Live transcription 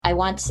I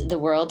want the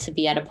world to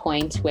be at a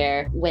point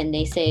where when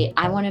they say,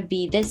 I want to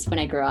be this when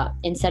I grow up,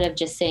 instead of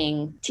just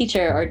saying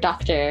teacher or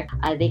doctor,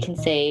 they can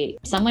say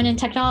someone in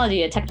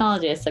technology, a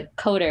technologist, a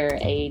coder,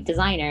 a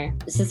designer.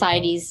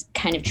 Society's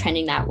kind of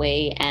trending that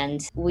way.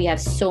 And we have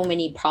so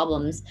many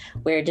problems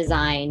where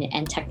design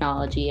and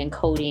technology and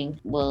coding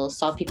will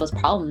solve people's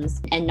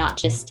problems and not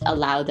just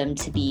allow them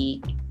to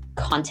be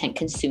content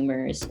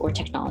consumers or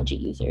technology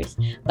users,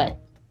 but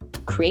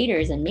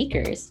creators and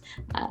makers,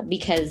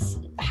 because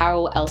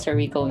how else are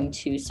we going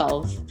to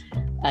solve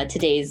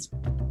today's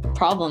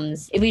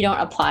problems if we don't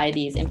apply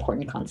these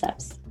important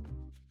concepts?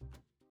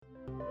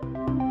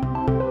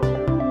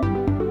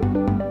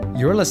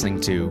 You're listening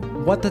to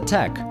What the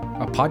Tech,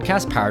 a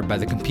podcast powered by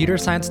the Computer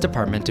Science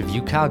Department of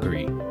U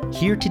Calgary,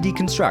 here to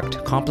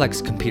deconstruct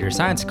complex computer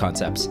science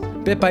concepts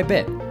bit by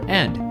bit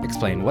and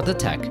explain what the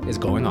tech is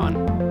going on.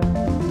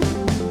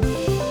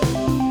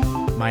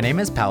 My name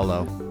is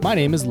Paolo. My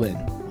name is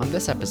Lynn. On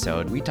this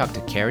episode, we talk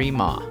to Carrie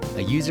Ma,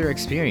 a user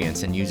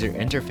experience and user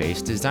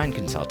interface design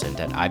consultant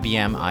at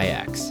IBM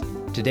iX.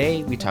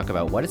 Today, we talk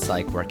about what it's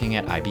like working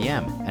at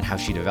IBM and how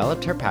she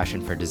developed her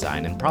passion for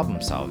design and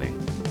problem solving.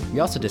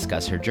 We also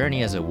discuss her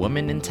journey as a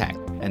woman in tech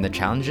and the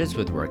challenges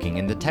with working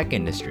in the tech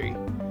industry.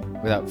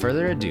 Without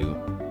further ado,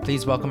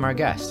 please welcome our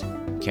guest,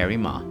 Carrie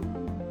Ma.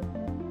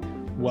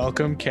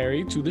 Welcome,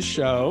 Carrie, to the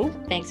show.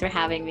 Thanks for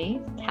having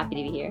me. Happy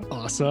to be here.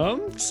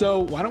 Awesome. So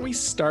why don't we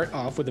start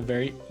off with a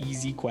very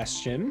easy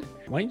question?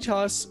 Why don't you tell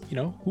us,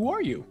 who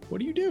are you? What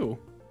do you do?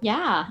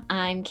 Yeah,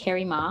 I'm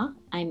Carrie Ma.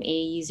 I'm a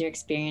user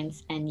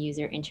experience and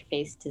user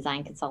interface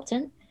design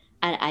consultant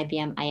at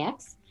IBM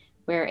iX.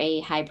 We're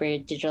a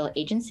hybrid digital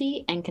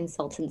agency and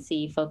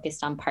consultancy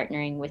focused on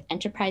partnering with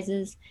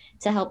enterprises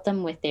to help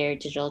them with their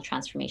digital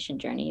transformation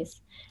journeys.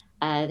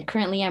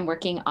 Currently, I'm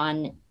working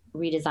on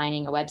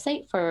redesigning a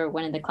website for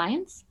one of the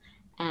clients,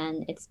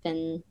 and it's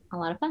been a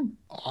lot of fun.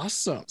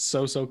 Awesome.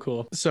 So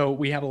cool. So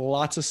we have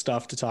lots of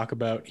stuff to talk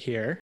about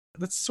here.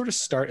 Let's sort of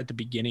start at the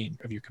beginning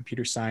of your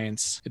computer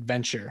science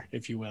adventure,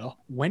 if you will.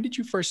 When did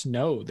you first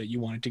know that you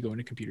wanted to go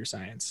into computer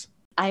science?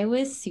 I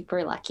was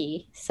super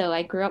lucky. So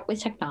I grew up with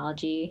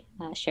technology,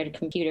 shared a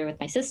computer with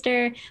my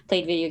sister,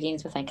 played video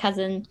games with my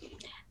cousin.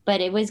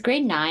 But it was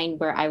grade 9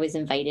 where I was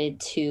invited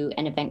to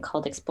an event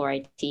called Explore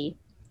IT,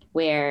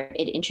 where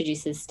it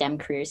introduces STEM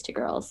careers to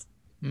girls.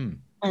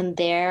 And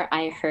there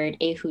I heard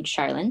Ehud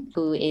Charlin,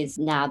 who is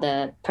now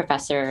the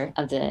professor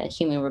of the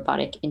Human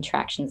Robotic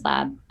Interactions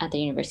Lab at the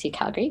University of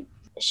Calgary,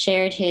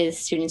 shared his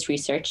students'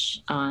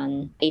 research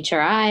on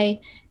HRI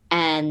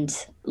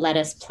and let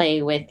us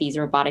play with these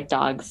robotic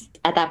dogs.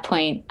 At that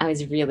point, I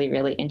was really,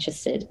 really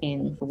interested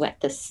in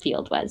what this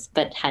field was,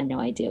 but had no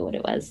idea what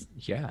it was.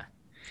 Yeah.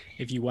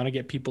 If you want to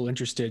get people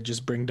interested,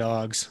 just bring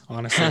dogs,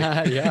 honestly.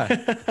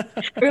 Yeah.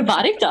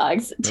 Robotic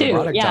dogs, too.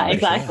 Robotic dogs,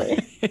 Exactly.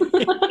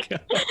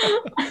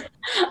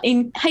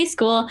 In high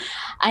school,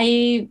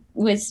 I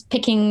was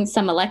picking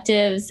some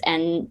electives,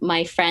 and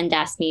my friend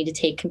asked me to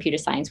take computer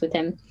science with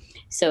him.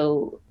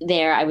 So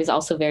there, I was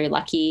also very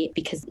lucky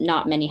because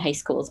not many high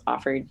schools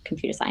offered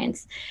computer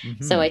science.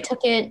 Mm-hmm. So I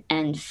took it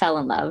and fell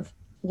in love.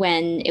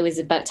 When it was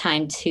about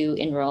time to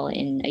enroll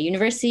in a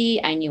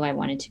university, I knew I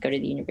wanted to go to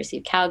the University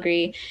of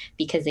Calgary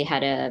because they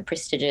had a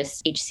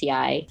prestigious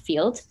HCI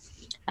field,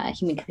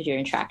 Human Computer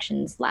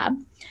Interactions Lab.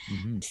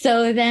 Mm-hmm.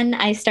 So then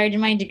I started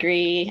my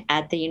degree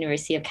at the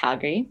University of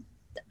Calgary.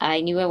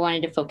 I knew I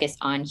wanted to focus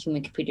on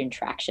human computer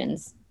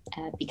interactions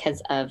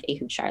because of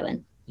Ehud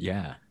Charlin.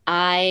 Yeah.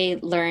 I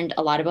learned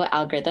a lot about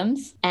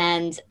algorithms.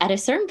 And at a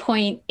certain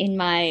point in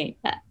my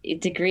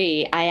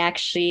degree, I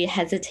actually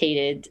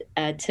hesitated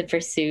to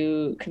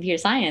pursue computer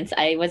science.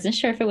 I wasn't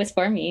sure if it was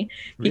for me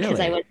because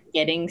I wasn't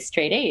getting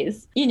straight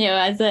A's.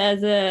 As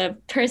a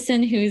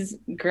person who's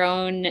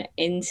grown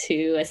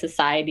into a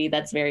society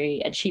that's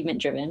very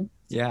achievement driven.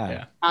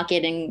 Yeah. Not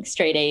getting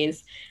straight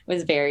A's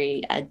was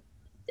very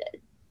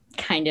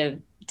kind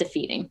of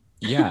defeating.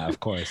 Yeah, of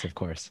course.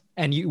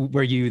 And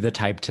were you the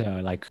type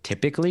to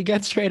typically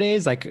get straight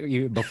A's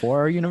you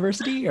before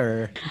university,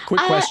 or?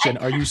 Quick question,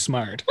 are you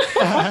smart?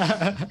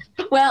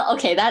 Well,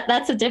 okay,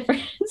 that's a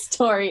different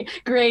story.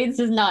 Grades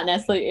does not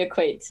necessarily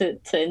equate to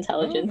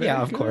intelligence.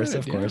 Yeah, of course.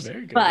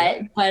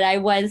 But I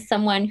was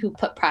someone who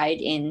put pride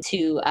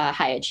into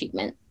high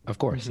achievement. Of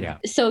course, yeah.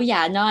 So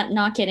yeah,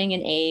 not getting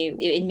an A,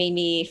 it made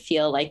me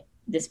feel like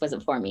this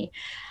wasn't for me.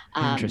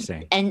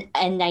 Interesting. And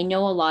I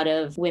know a lot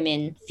of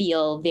women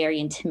feel very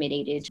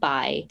intimidated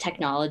by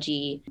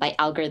technology, by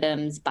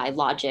algorithms, by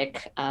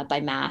logic, by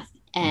math.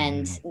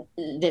 And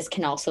this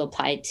can also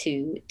apply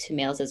to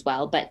males as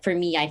well. But for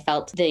me, I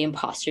felt the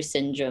imposter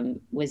syndrome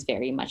was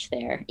very much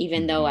there.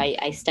 Even though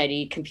I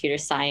studied computer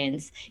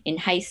science in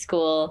high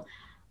school,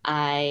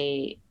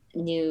 I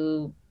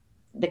knew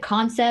the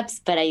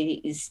concepts, but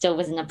I still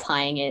wasn't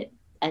applying it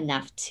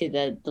enough to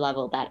the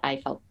level that I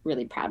felt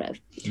really proud of.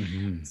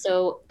 Mm-hmm.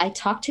 So I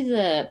talked to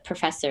the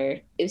professor.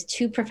 It was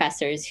 2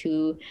 professors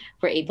who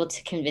were able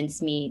to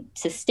convince me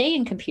to stay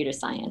in computer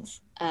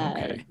science,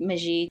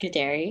 Majid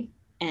Guderi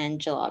and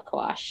Jalal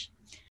Kawash.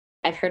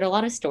 I've heard a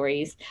lot of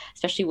stories,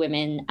 especially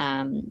women.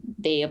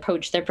 They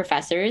approach their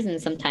professors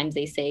and sometimes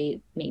they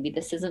say, maybe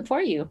this isn't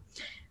for you,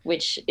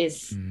 which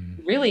is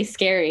really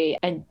scary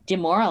and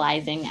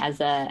demoralizing as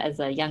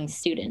a young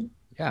student.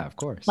 Yeah, of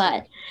course.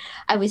 But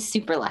I was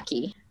super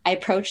lucky. I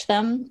approached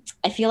them.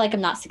 I feel like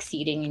I'm not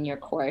succeeding in your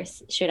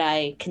course. Should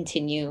I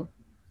continue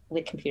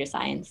with computer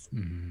science?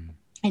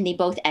 And they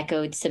both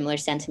echoed similar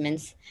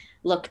sentiments.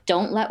 Look,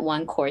 don't let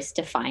one course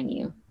define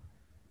you.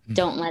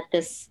 Don't let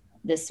this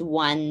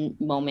one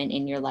moment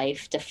in your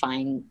life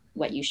define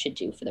what you should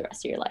do for the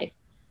rest of your life.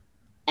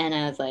 And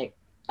I was like,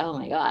 oh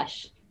my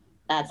gosh,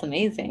 that's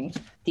amazing.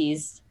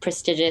 These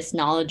prestigious,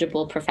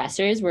 knowledgeable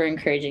professors were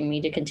encouraging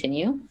me to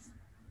continue.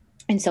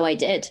 And so I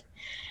did.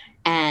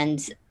 And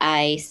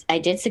I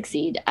did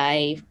succeed.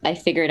 I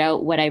figured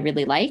out what I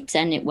really liked,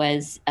 and it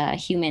was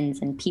humans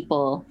and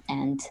people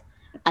and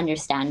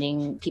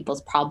understanding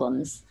people's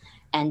problems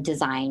and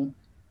design.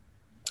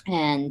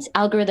 And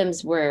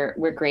algorithms were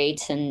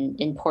great and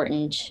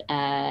important,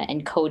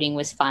 and coding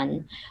was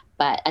fun.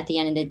 But at the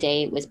end of the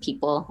day, it was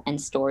people and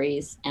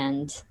stories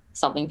and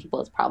solving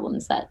people's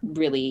problems that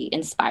really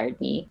inspired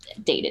me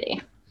day to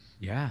day.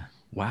 Yeah.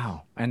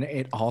 Wow. And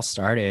it all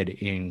started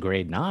in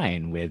grade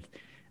 9 with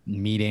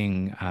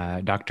meeting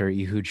Dr.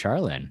 Ehud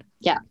Charlin.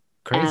 Yeah.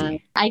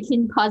 Crazy. I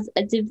can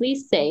positively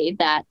say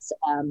that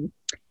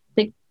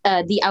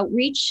the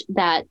outreach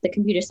that the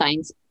computer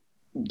science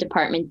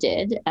department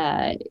did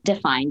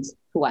defined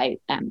who I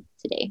am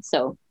today.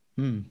 So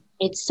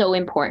it's so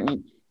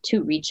important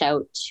to reach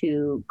out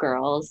to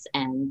girls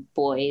and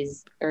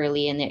boys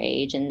early in their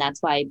age. And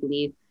that's why I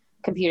believe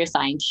computer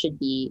science should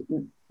be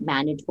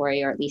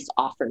mandatory, or at least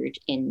offered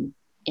in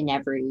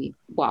every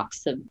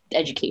walks of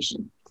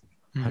education.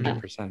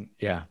 100%.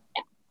 Yeah.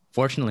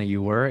 Fortunately,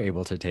 you were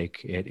able to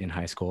take it in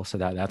high school. So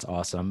that's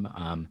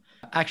awesome.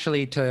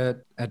 Actually, to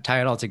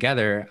tie it all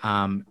together,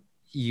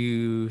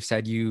 you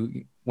said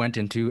you went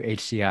into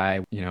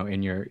HCI,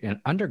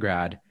 in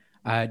undergrad.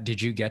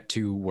 Did you get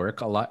to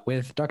work a lot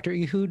with Dr.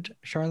 Ehud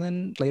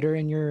Charlin later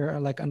in your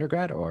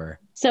undergrad, or?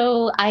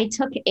 So I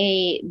took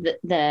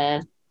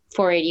the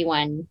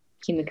 481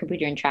 human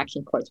computer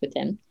interaction course with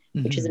him,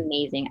 which was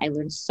amazing. I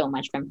learned so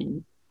much from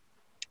him.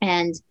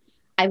 And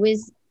I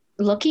was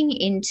looking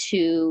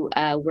into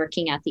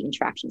working at the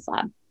interactions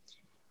lab.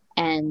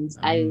 And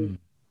I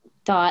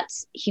thought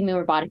human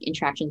robotic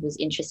interactions was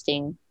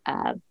interesting.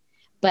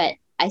 But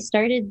I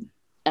started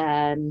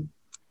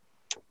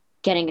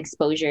getting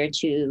exposure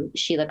to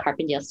Sheila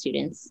Carpendale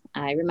students.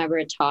 I remember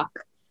a talk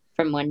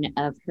from one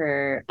of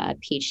her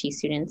PhD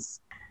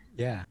students.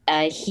 Yeah.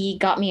 He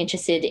got me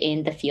interested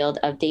in the field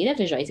of data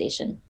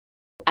visualization.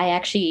 I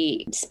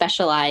actually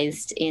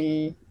specialized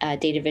in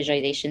data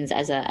visualizations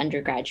as an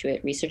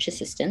undergraduate research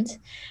assistant.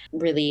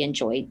 Really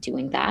enjoyed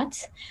doing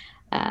that.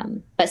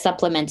 But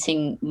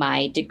supplementing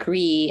my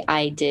degree,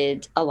 I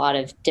did a lot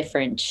of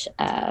different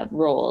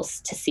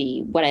roles to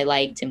see what I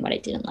liked and what I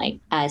didn't like.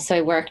 So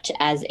I worked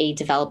as a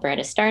developer at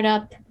a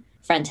startup,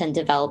 front-end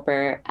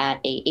developer at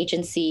an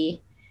agency.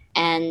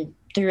 And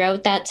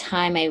throughout that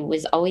time, I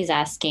was always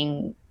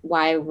asking,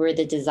 why were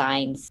the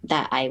designs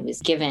that I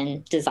was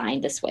given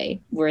designed this way?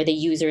 Were the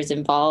users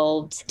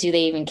involved? Do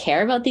they even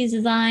care about these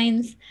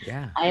designs?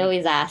 Yeah. I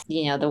always ask,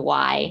 the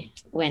why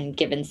when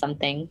given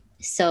something.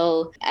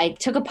 So I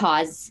took a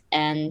pause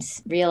and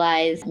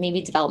realized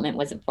maybe development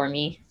wasn't for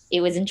me.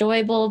 It was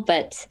enjoyable,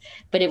 but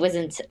it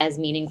wasn't as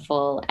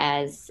meaningful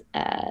as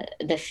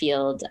the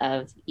field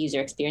of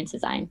user experience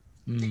design,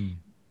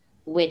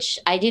 which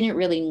I didn't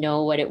really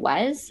know what it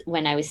was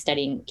when I was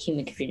studying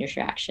human-computer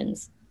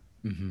interactions.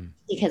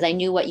 Because I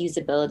knew what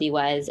usability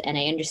was and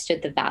I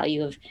understood the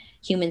value of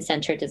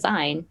human-centered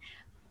design,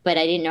 but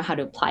I didn't know how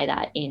to apply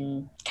that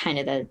in kind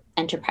of the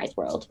enterprise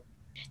world.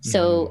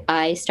 So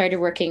I started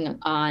working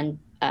on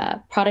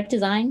product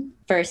design,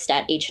 first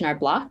at H&R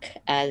Block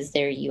as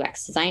their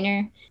UX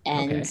designer,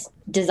 and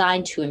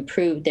designed to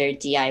improve their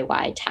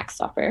DIY tax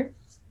software.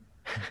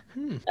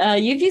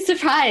 You'd be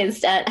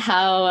surprised at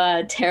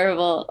how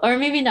terrible, or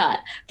maybe not,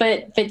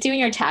 but doing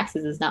your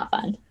taxes is not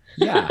fun.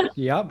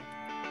 Yep.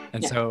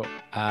 And so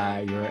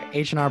you're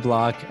H&R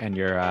Block and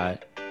you're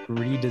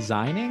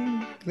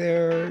redesigning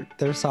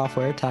their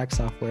software, tax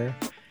software.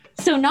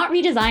 So not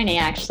redesigning,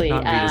 actually.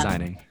 Not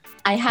redesigning.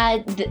 I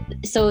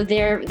had, so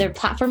their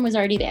platform was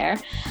already there.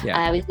 Yeah.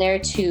 I was there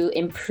to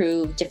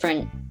improve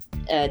different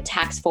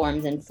tax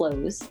forms and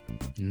flows.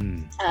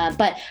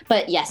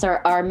 But yes,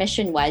 our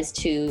mission was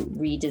to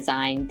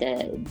redesign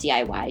the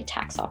DIY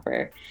tax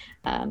software.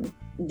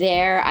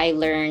 There, I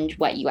learned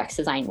what UX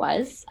design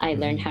was. I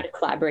learned how to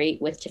collaborate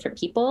with different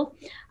people.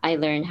 I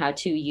learned how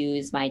to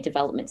use my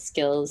development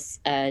skills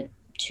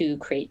to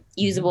create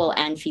usable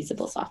and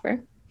feasible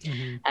software.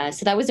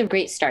 So that was a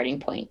great starting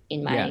point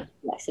in my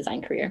UX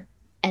design career.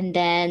 And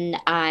then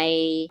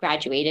I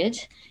graduated.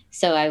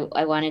 So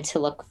I wanted to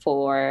look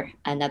for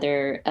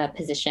another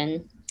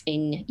position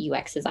in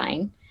UX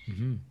design.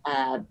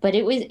 But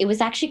it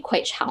was actually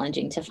quite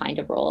challenging to find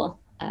a role.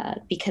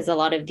 Because a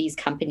lot of these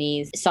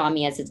companies saw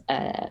me as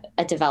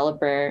a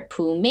developer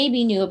who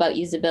maybe knew about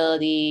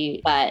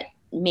usability, but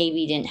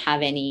maybe didn't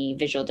have any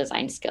visual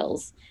design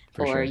skills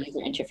For or sure. user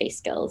interface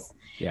skills.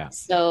 Yeah.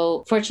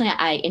 So fortunately,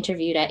 I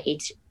interviewed at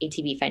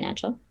ATB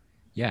Financial.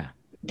 Yeah.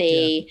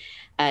 They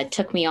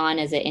took me on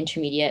as an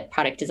intermediate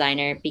product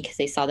designer because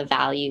they saw the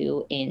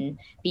value in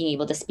being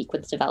able to speak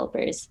with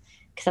developers.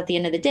 Because at the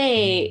end of the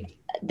day,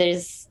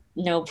 there's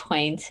no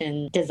point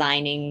in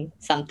designing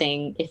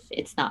something if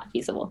it's not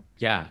feasible.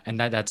 Yeah, and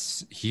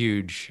that's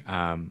huge.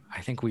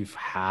 I think we've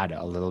had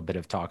a little bit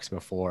of talks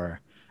before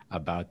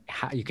about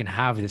how you can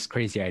have this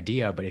crazy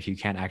idea, but if you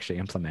can't actually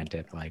implement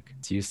it, like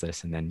it's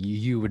useless. And then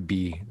you would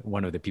be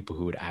one of the people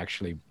who would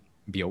actually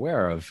be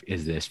aware of,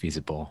 is this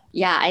feasible?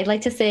 Yeah, I'd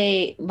like to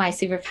say my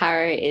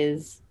superpower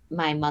is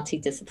my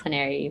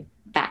multidisciplinary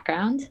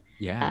background.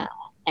 Yeah.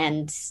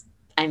 And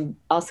I'm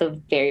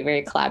also very,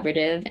 very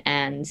collaborative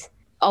and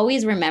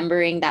always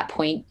remembering that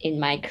point in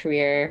my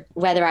career,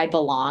 whether I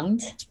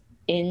belonged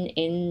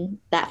in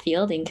that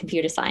field in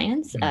computer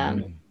science.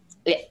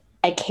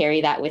 I carry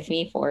that with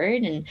me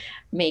forward and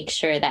make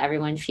sure that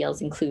everyone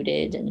feels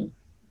included and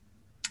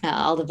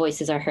all the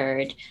voices are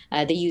heard,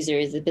 the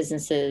users, the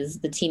businesses,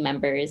 the team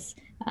members,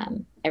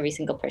 every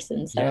single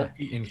person. So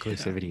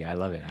Inclusivity. I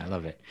love it. I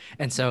love it.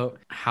 And so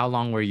how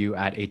long were you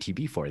at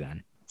ATB for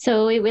then?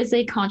 So it was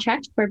a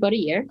contract for about a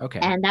year. Okay.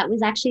 And that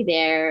was actually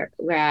there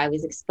where I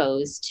was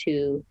exposed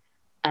to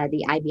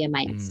the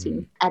IBM iX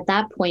team. At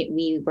that point,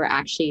 we were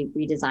actually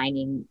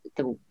redesigning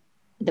the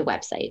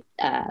website.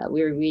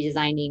 We were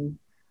redesigning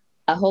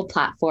a whole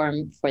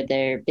platform for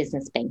their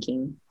business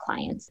banking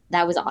clients.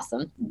 That was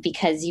awesome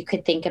because you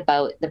could think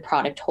about the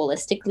product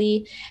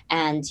holistically,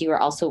 and you were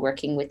also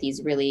working with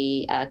these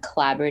really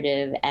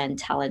collaborative and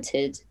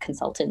talented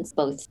consultants,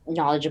 both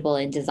knowledgeable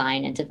in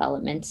design and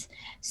development.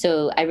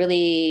 So I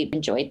really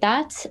enjoyed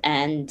that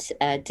and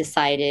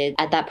decided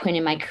at that point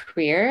in my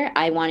career,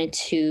 I wanted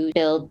to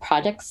build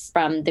products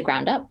from the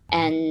ground up.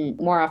 And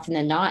more often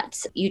than not,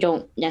 you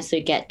don't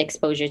necessarily get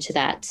exposure to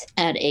that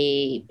at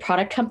a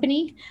product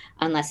company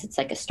unless it's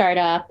like a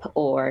startup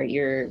or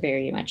you're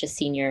very much a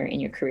senior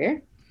in your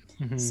career.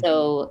 Mm-hmm.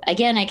 So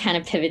again, I kind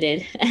of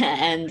pivoted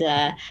and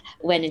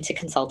went into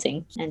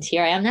consulting, and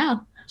here I am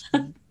now.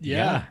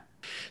 Yeah.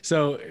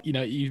 So,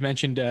 you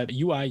mentioned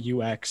UI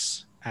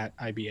UX at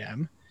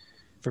IBM.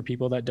 For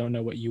people that don't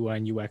know what UI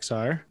and UX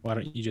are, why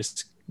don't you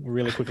just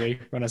really quickly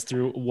run us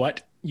through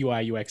what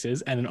UI UX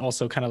is, and then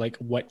also kind of like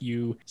what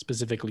you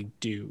specifically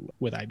do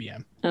with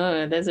IBM?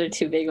 Oh, those are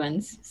two big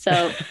ones.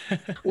 So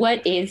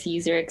what is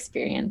user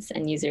experience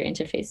and user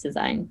interface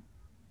design?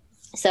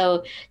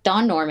 So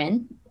Don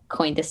Norman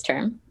coined this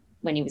term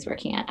when he was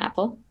working at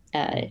Apple,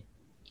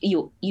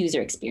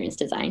 user experience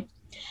design.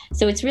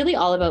 So it's really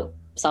all about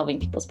solving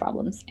people's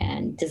problems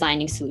and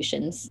designing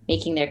solutions,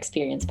 making their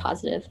experience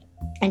positive.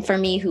 And for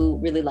me, who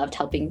really loved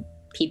helping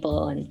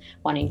people and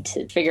wanting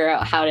to figure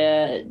out how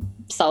to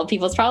solve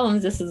people's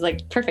problems, this is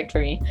like perfect for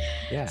me.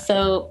 Yeah.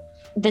 So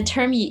the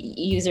term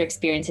user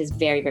experience is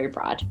very, very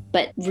broad,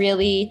 but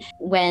really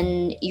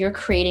when you're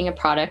creating a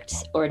product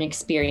or an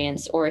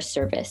experience or a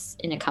service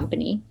in a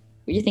company,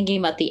 you're thinking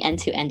about the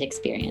end-to-end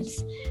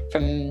experience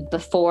from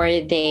before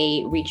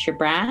they reach your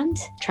brand,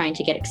 trying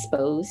to get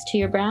exposed to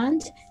your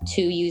brand,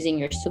 to using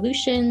your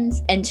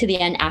solutions, and to the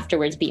end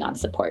afterwards beyond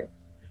support.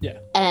 Yeah.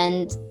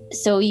 And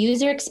so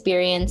user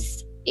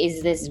experience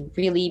is this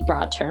really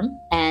broad term,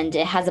 and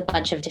it has a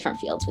bunch of different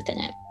fields within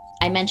it.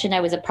 I mentioned I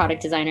was a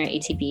product designer at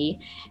ATB,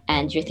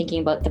 and you're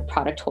thinking about the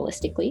product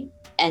holistically.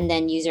 And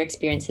then user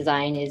experience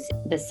design is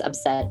the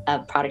subset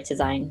of product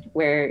design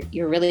where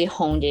you're really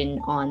honed in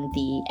on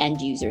the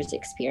end user's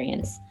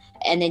experience.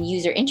 And then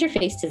user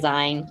interface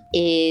design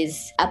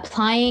is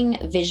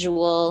applying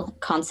visual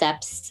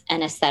concepts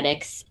and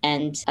aesthetics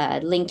and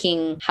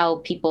linking how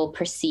people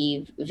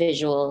perceive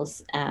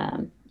visuals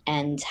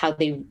and how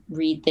they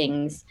read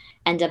things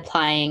and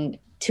applying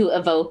to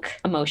evoke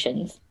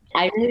emotions.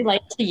 I really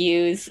like to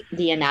use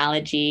the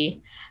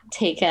analogy,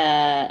 take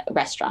a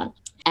restaurant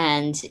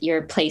and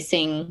you're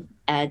placing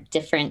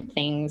different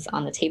things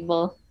on the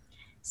table.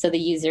 So the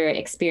user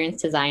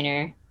experience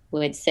designer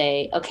would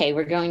say, okay,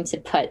 we're going to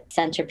put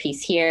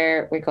centerpiece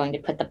here, we're going to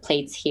put the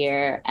plates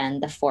here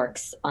and the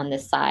forks on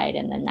this side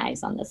and the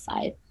knives on this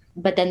side.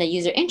 But then the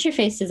user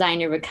interface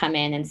designer would come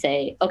in and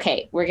say,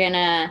 okay, we're going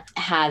to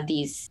have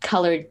these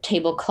colored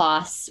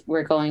tablecloths.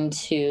 We're going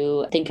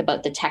to think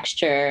about the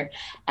texture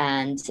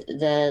and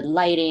the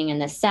lighting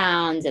and the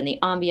sounds and the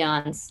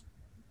ambiance.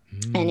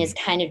 And it's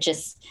kind of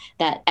just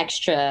that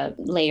extra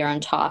layer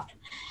on top.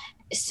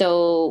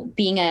 So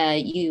being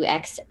a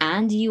UX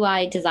and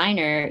UI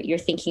designer, you're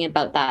thinking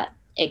about that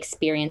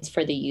experience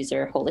for the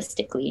user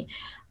holistically.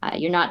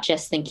 You're not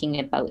just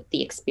thinking about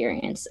the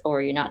experience,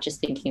 or you're not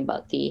just thinking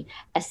about the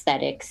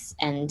aesthetics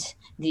and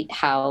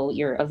how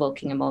you're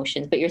evoking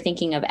emotions, but you're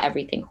thinking of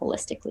everything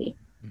holistically.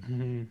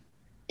 Mm-hmm.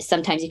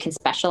 Sometimes you can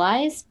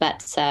specialize,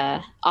 but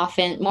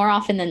more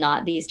often than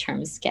not, these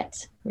terms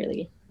get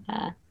really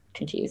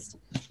confused.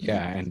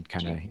 Yeah, and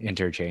kind of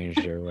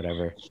interchanged or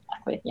whatever.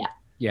 Exactly, yeah.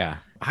 Yeah.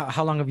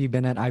 How long have you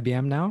been at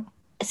IBM now?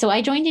 So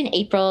I joined in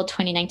April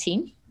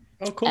 2019.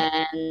 Oh, cool.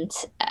 And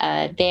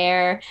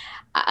there,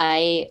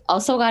 I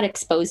also got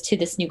exposed to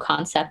this new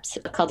concept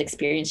called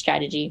experience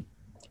strategy,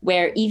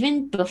 where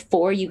even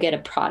before you get a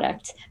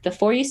product,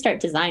 before you start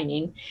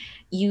designing,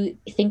 you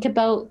think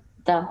about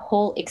the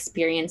whole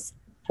experience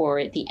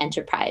for the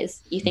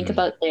enterprise. You think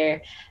about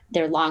their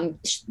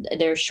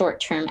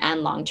short-term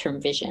and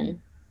long-term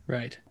vision.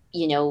 Right.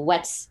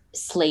 What's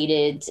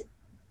slated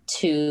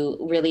to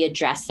really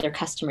address their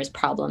customers'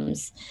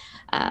 problems.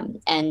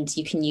 And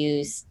you can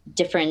use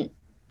different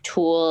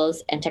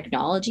tools and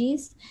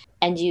technologies,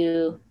 and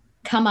you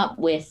come up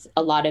with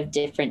a lot of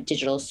different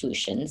digital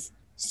solutions.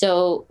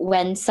 So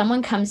when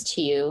someone comes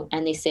to you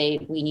and they say,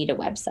 we need a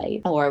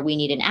website or we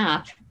need an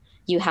app,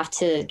 you have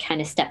to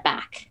kind of step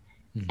back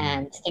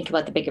and think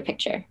about the bigger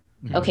picture.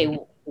 Okay,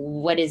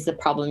 what is the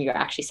problem you're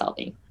actually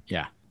solving?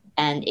 Yeah.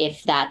 And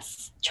if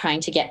that's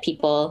trying to get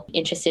people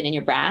interested in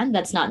your brand,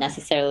 that's not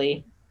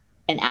necessarily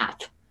an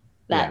app.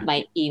 That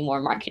might be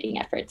more marketing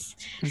efforts.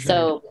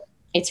 So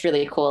it's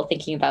really cool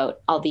thinking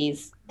about all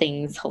these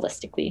things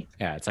holistically.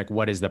 Yeah, it's like,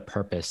 what is the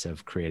purpose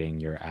of creating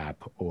your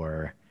app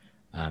or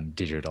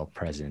digital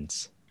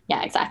presence?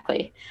 Yeah,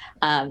 exactly.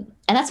 And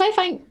that's why I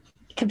find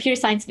computer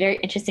science very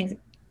interesting,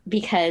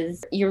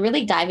 because you're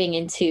really diving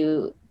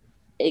into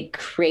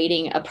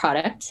creating a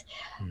product,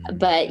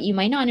 but you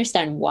might not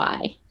understand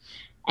why.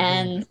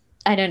 And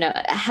I don't know,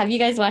 have you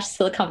guys watched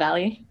Silicon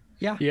Valley?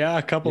 Yeah,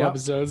 a couple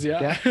episodes.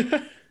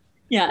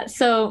 Yeah,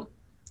 so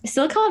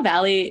Silicon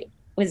Valley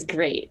was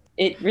great.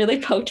 It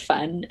really poked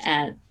fun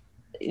at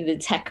the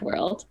tech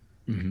world,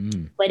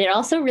 but it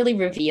also really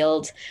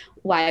revealed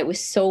why it was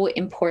so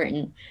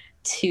important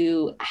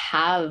to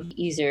have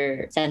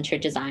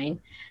user-centered design,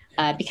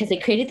 because they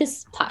created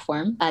this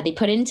platform, they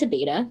put it into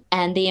beta,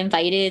 and they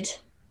invited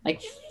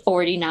like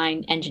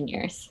 49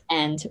 engineers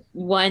and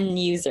one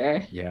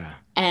user. Yeah.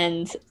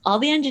 And all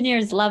the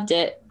engineers loved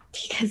it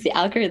because the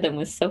algorithm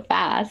was so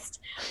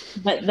fast.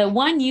 But the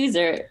one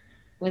user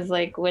was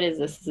like, what is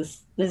this?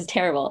 This is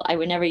terrible. I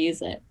would never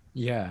use it.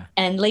 Yeah.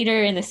 And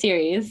later in the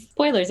series,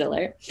 spoilers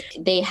alert,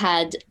 they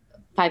had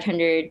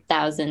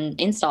 500,000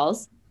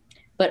 installs,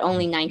 but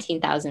only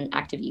 19,000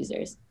 active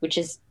users, which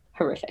is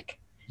horrific.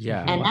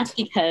 Yeah. And that's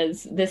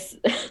because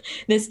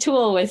this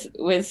tool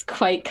was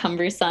quite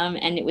cumbersome,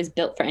 and it was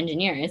built for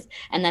engineers.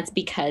 And that's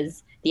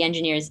because the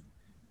engineers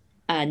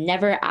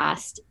never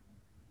asked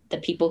the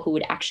people who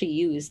would actually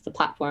use the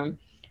platform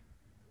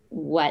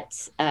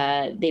what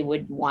they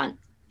would want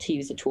to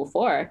use the tool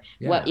for.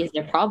 Yeah. What is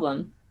their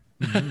problem?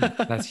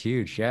 That's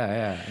huge.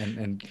 Yeah.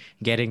 And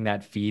getting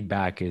that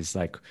feedback is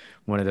like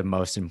one of the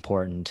most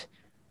important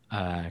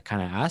kind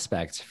of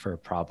aspects for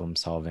problem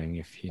solving.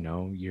 If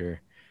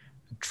you're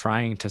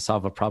trying to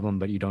solve a problem,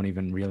 but you don't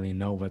even really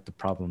know what the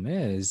problem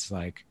is,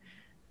 like,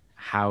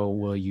 how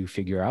will you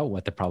figure out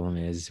what the problem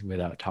is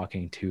without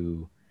talking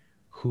to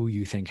who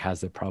you think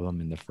has the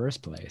problem in the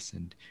first place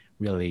and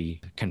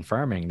really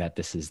confirming that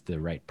this is the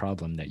right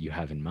problem that you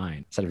have in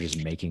mind, instead of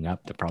just making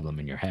up the problem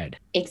in your head?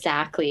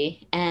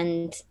 Exactly.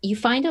 And you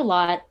find a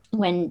lot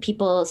when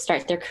people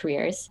start their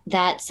careers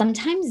that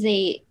sometimes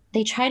they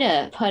try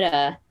to put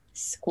a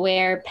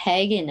square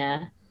peg in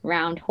a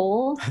round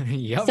hole.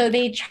 Yep. So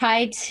they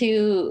try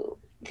to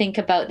think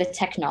about the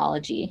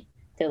technology.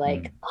 They're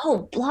like,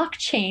 oh,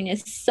 blockchain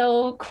is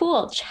so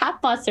cool.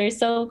 Chatbots are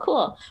so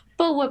cool.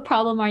 But what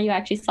problem are you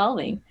actually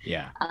solving?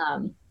 Yeah.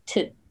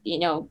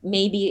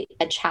 Maybe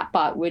a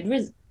chatbot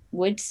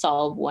would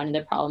solve one of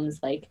the problems,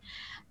 like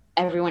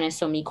everyone has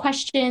so many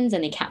questions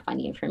and they can't find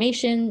the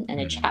information, and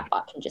a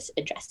chatbot can just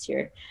address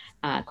your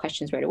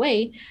questions right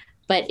away.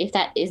 But if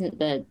that isn't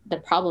the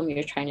problem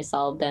you're trying to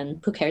solve, then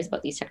who cares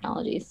about these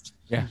technologies?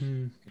 Yeah,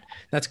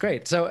 that's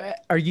great. So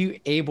are you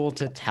able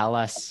to tell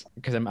us,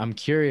 because I'm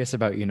curious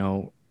about,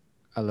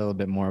 a little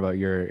bit more about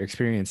your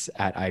experience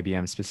at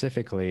IBM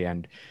specifically,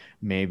 and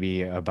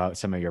maybe about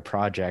some of your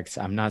projects.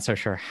 I'm not so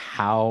sure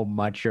how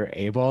much you're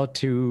able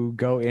to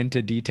go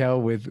into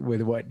detail with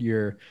what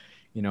you're,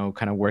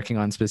 kind of working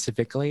on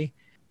specifically.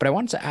 But I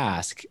wanted to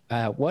ask,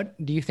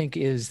 what do you think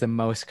is the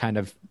most kind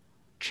of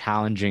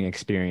challenging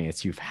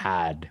experience you've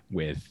had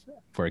with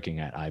working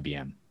at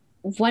IBM?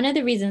 One of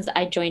the reasons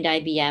I joined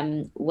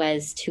IBM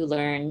was to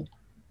learn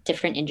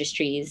different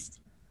industries,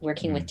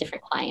 working with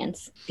different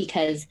clients,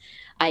 because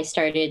I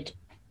started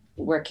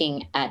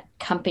working at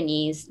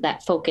companies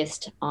that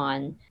focused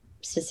on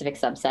specific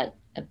subset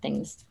of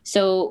things.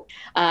 So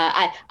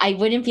I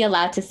wouldn't be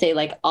allowed to say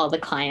like all the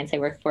clients I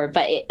work for,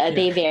 but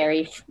they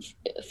vary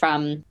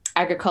from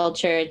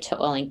agriculture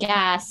to oil and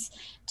gas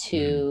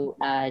to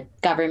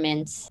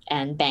government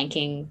and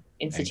banking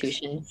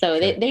institutions. So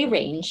sure. they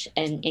range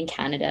in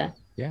Canada.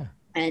 Yeah.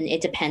 And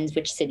it depends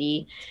which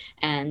city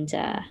and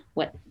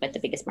what the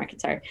biggest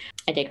markets are.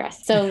 I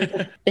digress. So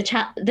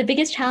the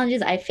biggest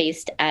challenges I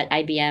faced at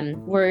IBM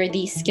were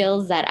the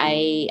skills that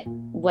I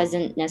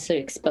wasn't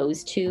necessarily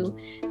exposed to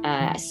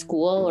at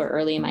school or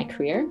early in my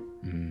career,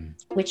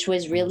 which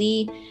was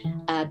really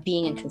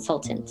being a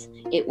consultant.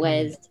 It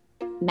was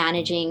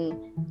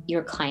managing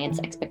your clients'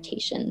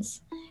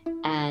 expectations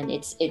And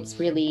it's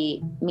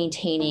really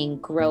maintaining,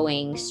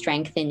 growing,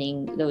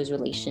 strengthening those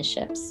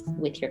relationships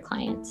with your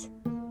clients.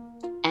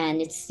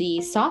 And it's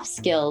the soft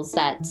skills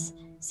that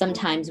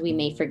sometimes we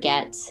may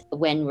forget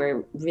when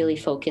we're really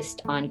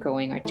focused on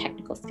growing our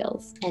technical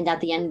skills. And at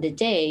the end of the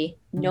day,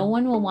 no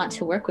one will want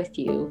to work with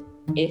you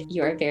if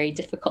you're a very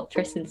difficult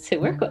person to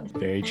work with.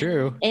 Very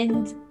true.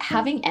 And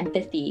having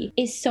empathy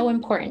is so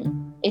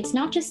important. It's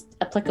not just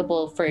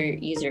applicable for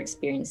user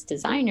experience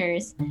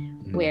designers,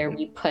 where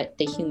we put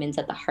the humans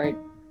at the heart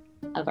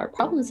of our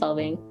problem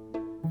solving,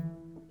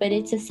 but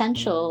it's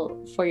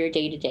essential for your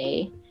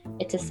day-to-day.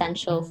 It's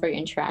essential for your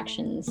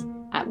interactions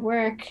at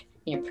work,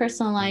 in your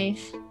personal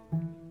life,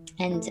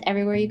 and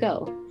everywhere you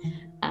go.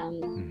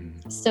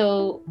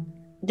 So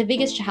the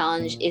biggest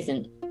challenge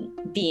isn't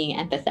being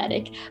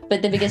empathetic,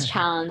 but the biggest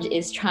challenge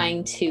is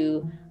trying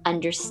to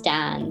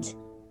understand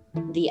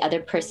the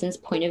other person's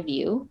point of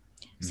view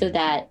so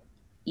that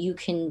you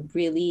can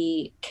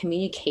really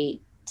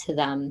communicate to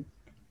them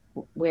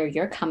where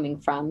you're coming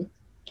from,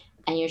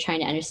 and you're trying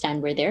to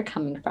understand where they're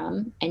coming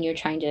from, and you're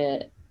trying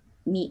to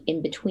meet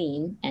in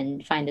between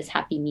and find this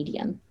happy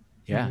medium.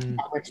 Yeah.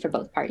 That works for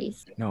both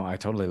parties. No, I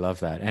totally love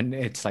that. And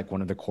it's like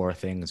one of the core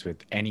things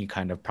with any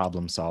kind of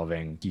problem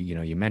solving.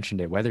 You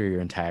mentioned it, whether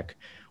you're in tech,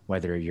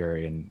 whether you're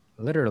in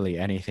literally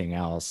anything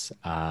else,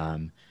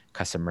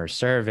 customer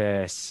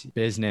service,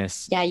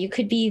 business. Yeah, you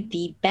could be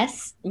the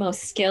best,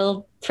 most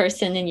skilled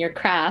person in your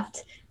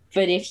craft,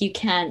 but if you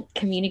can't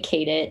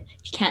communicate it,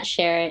 if you can't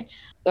share it,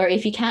 or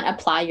if you can't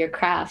apply your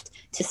craft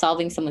to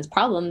solving someone's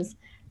problems,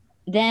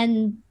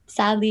 then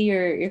sadly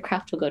your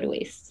craft will go to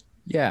waste.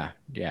 Yeah.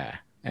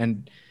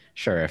 And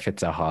sure, if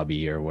it's a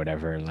hobby or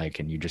whatever, like,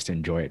 and you just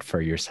enjoy it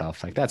for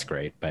yourself, like that's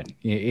great. But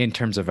in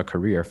terms of a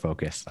career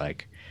focus,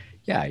 like,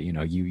 yeah,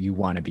 you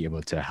want to be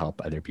able to help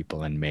other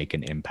people and make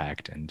an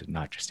impact and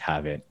not just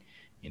have it,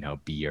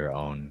 be your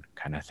own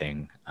kind of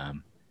thing.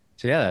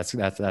 So yeah,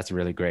 that's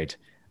really great.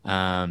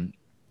 And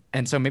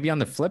so maybe on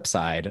the flip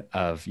side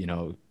of,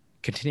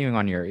 continuing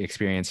on your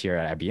experience here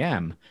at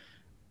IBM,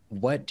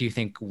 what do you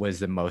think was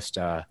the most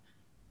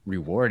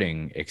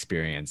rewarding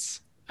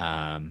experience,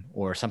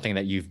 or something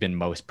that you've been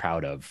most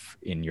proud of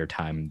in your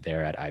time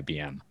there at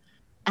IBM?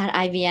 At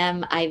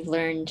IBM, I've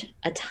learned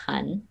a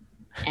ton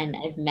and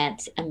I've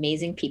met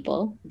amazing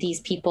people.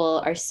 These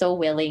people are so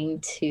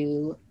willing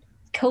to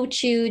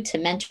coach you, to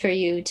mentor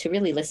you, to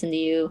really listen to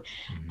you,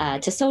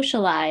 to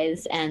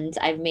socialize. And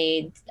I've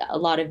made a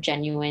lot of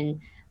genuine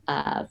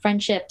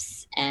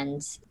friendships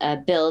and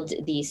build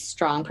these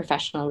strong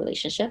professional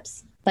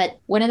relationships. But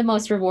one of the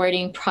most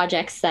rewarding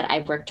projects that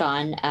I've worked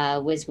on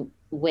was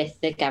with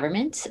the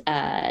government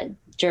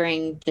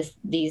during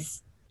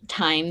these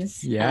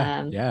times.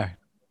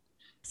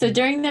 So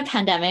during the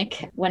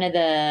pandemic, one of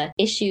the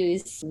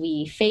issues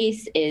we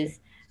face is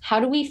how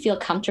do we feel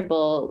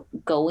comfortable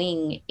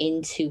going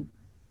into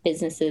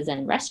businesses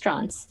and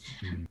restaurants?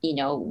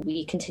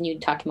 We continue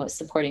talking about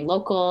supporting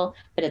local,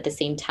 but at the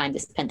same time,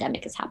 this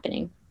pandemic is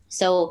happening.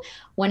 So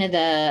one of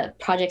the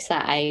projects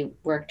that I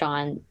worked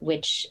on,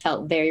 which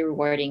felt very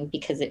rewarding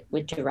because it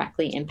would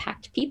directly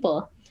impact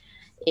people,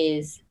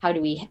 is how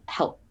do we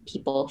help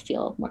people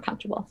feel more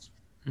comfortable?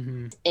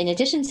 In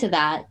addition to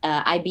that,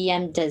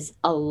 IBM does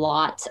a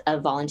lot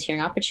of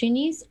volunteering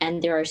opportunities,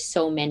 and there are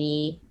so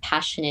many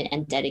passionate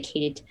and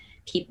dedicated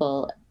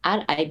people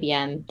at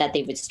IBM that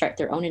they would start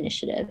their own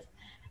initiative.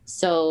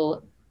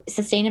 So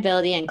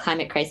sustainability and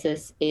climate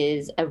crisis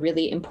is a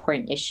really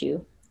important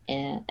issue,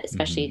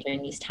 especially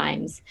during these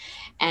times.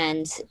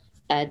 And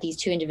these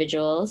two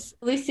individuals,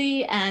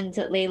 Lucy and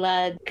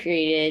Layla,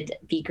 created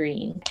Be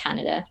Green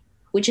Canada,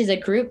 which is a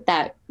group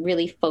that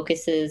really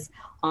focuses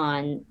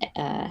on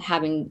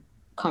having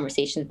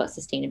conversations about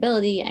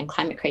sustainability and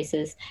climate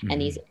crisis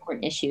and these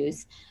important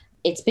issues.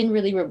 It's been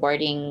really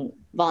rewarding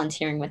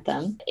volunteering with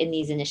them in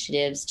these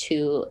initiatives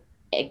to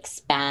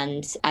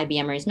expand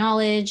IBMers'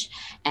 knowledge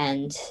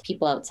and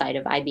people outside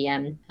of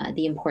IBM,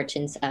 the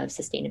importance of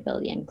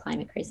sustainability and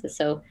climate crisis.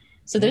 So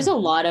there's a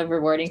lot of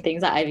rewarding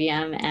things at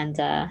IBM,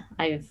 and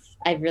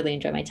I've really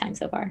enjoyed my time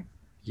so far.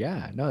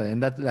 Yeah, no,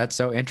 and that's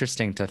so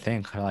interesting to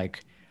think,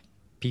 like,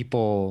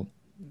 people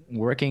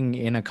working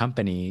in a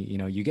company,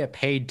 you get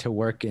paid to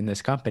work in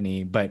this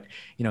company, but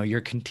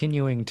you're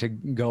continuing to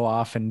go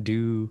off and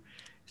do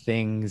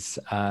things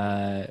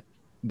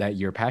that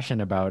you're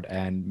passionate about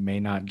and may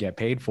not get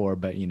paid for,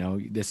 but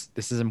this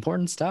is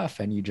important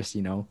stuff, and you just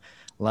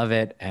love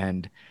it,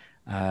 and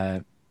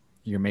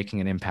you're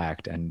making an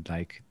impact, and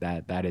like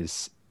that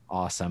is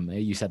awesome.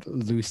 You said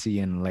Lucy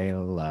and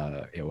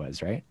Layla, it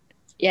was, right?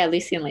 Yeah,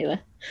 Lucy and Layla.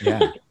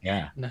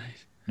 Yeah.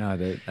 Nice. No,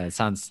 that's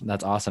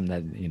awesome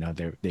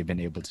that they've been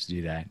able to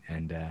do that.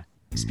 And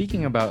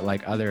speaking about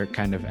like other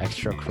kind of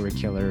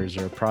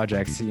extracurriculars or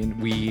projects,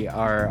 we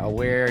are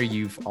aware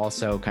you've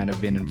also kind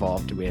of been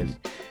involved with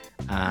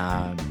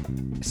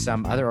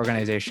Some other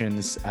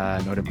organizations,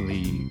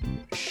 notably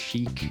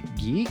Chic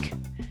Geek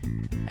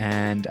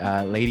and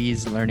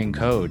Ladies Learning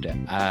Code.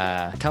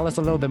 Tell us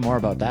a little bit more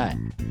about that.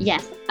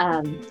 Yes.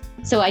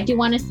 So I do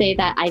want to say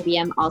that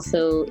IBM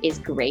also is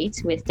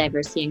great with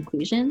diversity and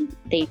inclusion.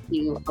 They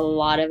do a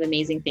lot of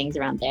amazing things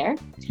around there.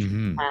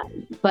 Mm-hmm.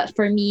 But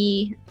for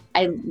me,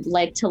 I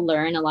like to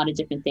learn a lot of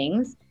different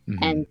things.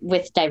 Mm-hmm. And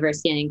with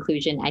diversity and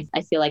inclusion,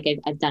 I feel like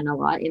I've done a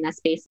lot in that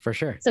space. For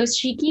sure. So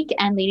Chic Geek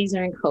and Ladies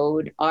Learn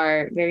Code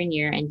are very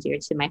near and dear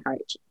to my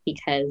heart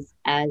because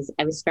as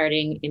I was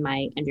starting in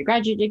my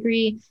undergraduate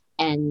degree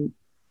and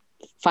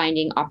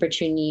finding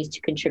opportunities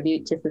to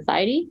contribute to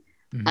society,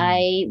 mm-hmm.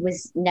 I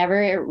was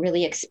never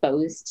really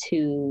exposed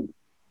to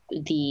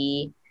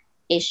the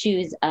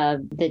issues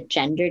of the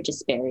gender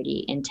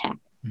disparity in tech.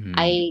 Mm-hmm.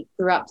 I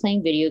grew up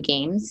playing video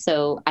games,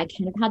 so I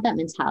kind of had that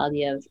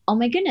mentality of, oh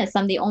my goodness,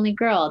 I'm the only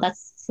girl.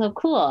 That's so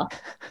cool.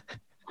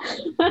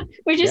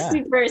 Which is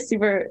super,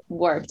 super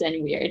warped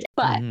and weird.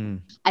 But mm-hmm.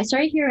 I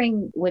started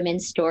hearing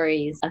women's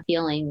stories of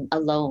feeling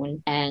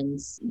alone and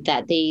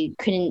that they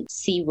couldn't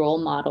see role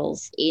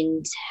models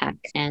in tech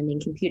and in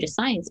computer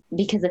science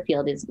because the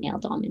field is male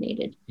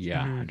dominated.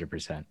 Yeah,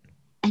 100%.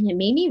 And it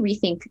made me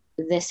rethink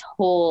this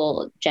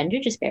whole gender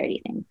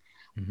disparity thing.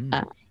 Mm-hmm.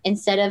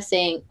 Instead of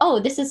saying, oh,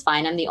 this is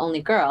fine, I'm the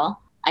only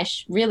girl, I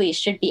really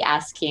should be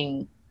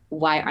asking,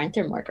 why aren't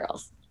there more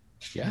girls?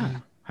 Yeah,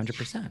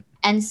 100%.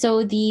 And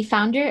so the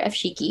founder of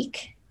Chic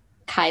Geek,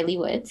 Kylie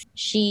Woods,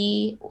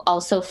 she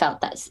also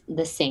felt that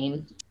the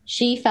same.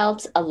 She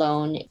felt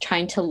alone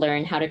trying to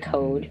learn how to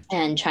code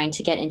and trying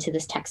to get into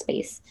this tech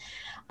space.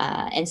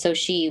 And so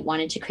she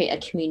wanted to create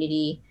a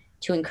community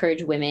to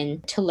encourage women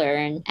to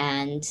learn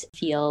and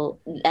feel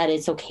that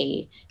it's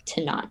okay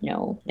to not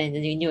know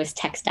the newest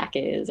tech stack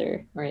is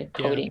or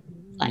coding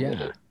language.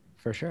 Yeah,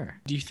 for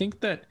sure. Do you think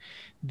that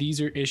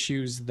these are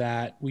issues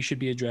that we should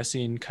be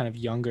addressing kind of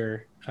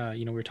younger?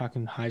 We're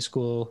talking high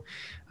school,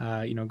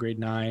 grade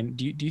 9.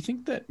 Do you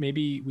think that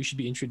maybe we should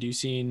be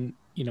introducing,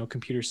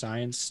 computer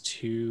science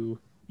to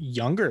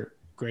younger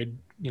grade,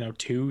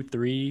 2,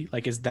 3?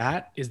 Like, is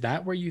that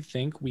where you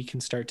think we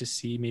can start to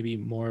see maybe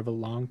more of a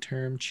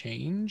long-term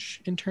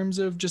change in terms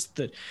of just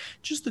the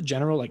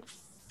general like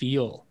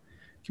feel?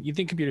 You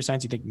think computer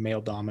science, you think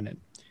male dominant.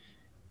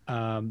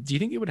 Do you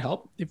think it would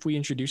help if we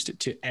introduced it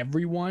to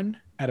everyone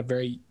at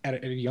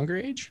a younger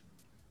age?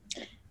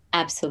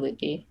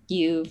 Absolutely.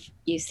 You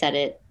said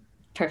it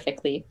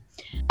perfectly.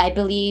 I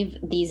believe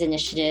these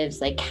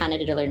initiatives like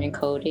Canada Learning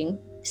Coding,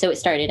 so it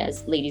started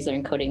as Ladies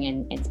Learn Coding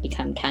and it's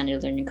become Canada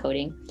Learning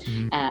Coding,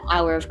 mm-hmm.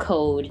 Hour of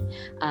Code,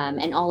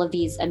 and all of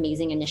these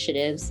amazing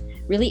initiatives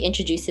really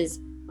introduces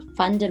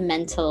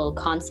fundamental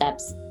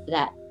concepts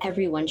that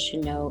everyone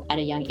should know at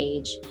a young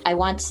age. I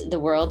want the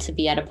world to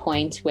be at a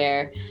point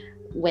where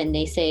when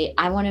they say,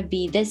 I want to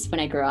be this when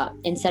I grow up,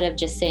 instead of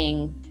just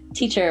saying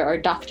teacher or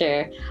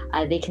doctor,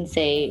 they can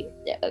say,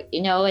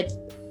 it's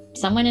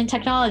someone in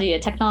technology, a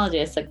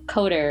technologist, a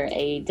coder,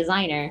 a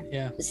designer.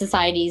 Yeah.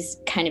 Society's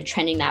kind of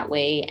trending that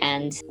way.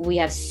 And we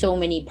have so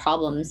many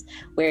problems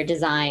where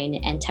design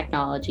and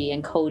technology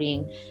and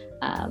coding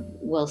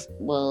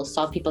will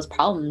solve people's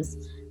problems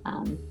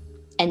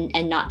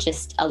and not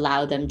just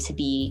allow them to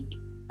be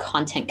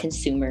content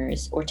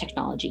consumers or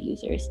technology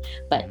users,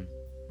 but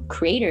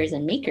creators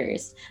and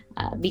makers,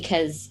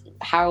 because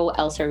how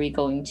else are we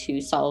going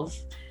to solve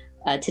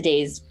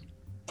today's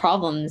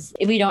problems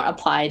if we don't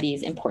apply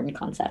these important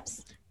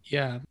concepts?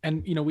 Yeah.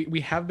 And,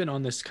 we have been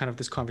on this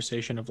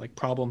conversation of like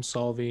problem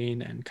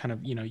solving and kind of,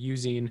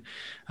 using,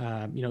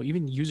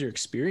 even user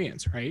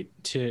experience, right,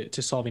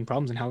 to solving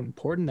problems and how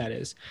important that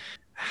is.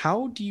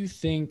 How do you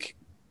think,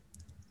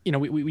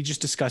 we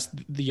just discussed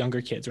the younger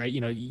kids, right?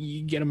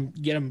 You get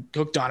them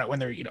hooked on it when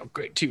they're,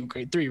 grade 2,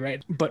 grade 3,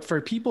 right? But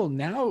for people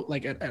now,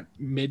 like at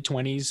mid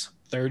 20s,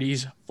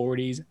 30s,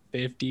 40s,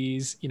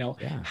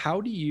 50s, how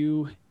do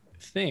you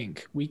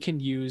think we can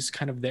use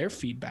kind of their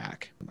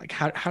feedback? Like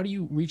how do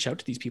you reach out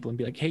to these people and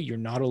be like, hey, you're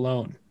not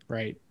alone,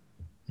 right?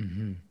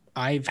 Mm-hmm.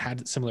 I've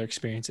had similar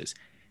experiences.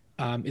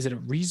 Is it a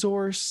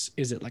resource?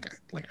 Is it like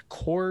a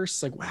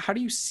course? Like, how do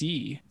you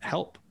see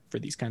help for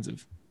these kinds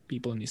of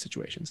people in these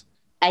situations?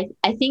 I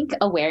think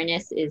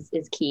awareness is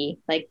key.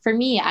 Like for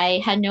me, I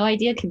had no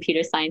idea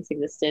computer science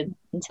existed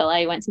until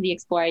I went to the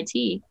Explore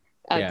IT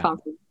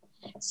conference.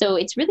 So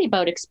it's really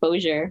about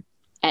exposure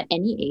at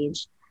any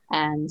age.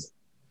 And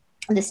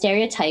the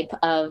stereotype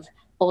of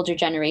older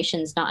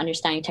generations not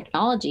understanding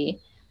technology,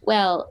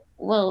 well,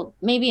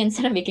 maybe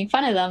instead of making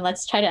fun of them,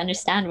 let's try to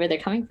understand where they're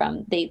coming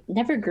from. They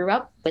never grew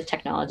up with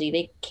technology.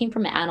 They came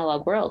from an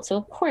analog world. So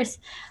of course,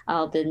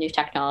 the new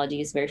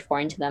technology is very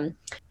foreign to them.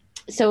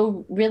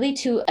 So really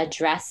to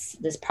address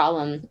this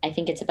problem, I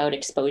think it's about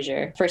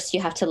exposure. First,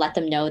 you have to let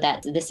them know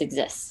that this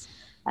exists.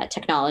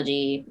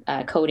 Technology,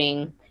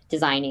 coding,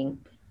 designing,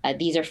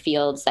 these are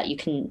fields that you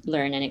can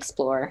learn and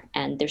explore,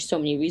 and there's so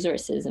many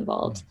resources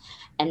involved.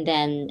 And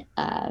then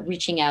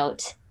reaching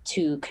out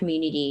to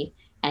community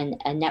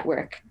and a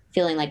network,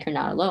 feeling like you're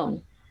not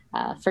alone.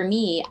 For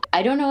me,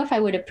 I don't know if I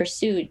would have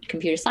pursued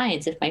computer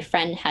science if my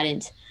friend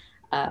hadn't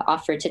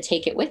offered to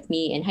take it with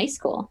me in high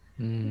school.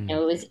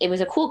 It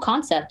was a cool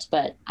concept,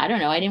 but I don't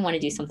know. I didn't want to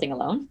do something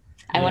alone.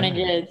 I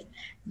wanted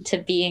to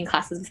be in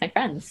classes with my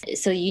friends.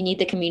 So you need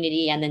the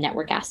community and the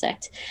network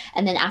aspect.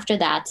 And then after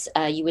that,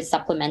 you would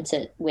supplement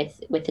it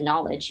with the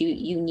knowledge.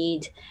 You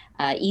need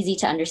easy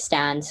to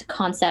understand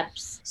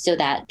concepts so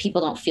that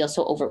people don't feel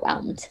so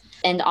overwhelmed.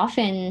 And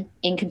often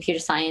in computer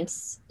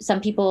science, some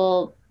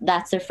people,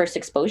 that's their first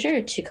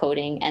exposure to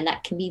coding, and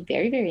that can be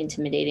very, very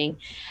intimidating.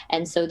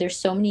 And so there's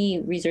so many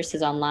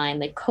resources online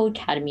like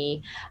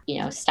Codecademy,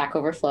 Stack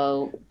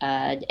Overflow,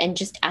 and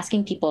just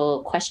asking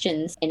people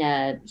questions in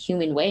a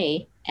human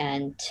way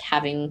and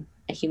having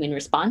a human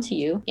respond to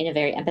you in a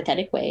very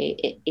empathetic way,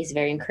 it is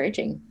very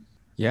encouraging.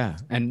 Yeah.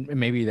 And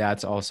maybe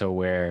that's also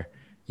where,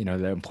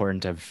 the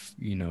importance of,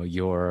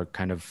 your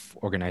kind of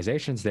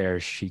organizations there,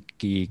 Chic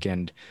Geek,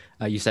 and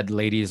you said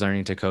Ladies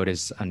Learning to Code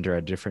is under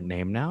a different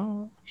name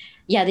now?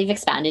 Yeah, they've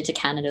expanded to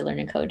Canada Learn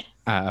and Code.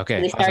 Okay.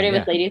 So they started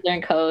with Ladies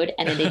Learn Code,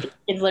 and then they did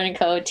Kids Learn and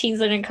Code, Teens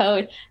Learn and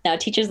Code, now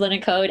Teachers Learn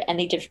and Code, and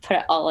they just put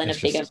it all in a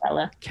big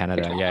umbrella.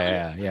 Canada.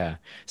 Yeah.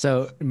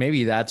 So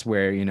maybe that's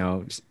where,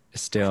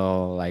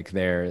 still like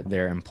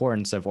their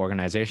importance of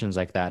organizations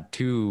like that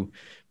to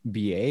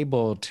be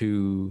able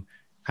to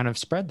kind of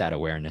spread that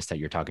awareness that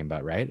you're talking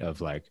about, right?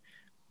 Of like,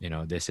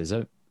 this is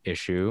a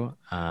issue.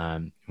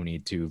 We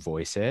need to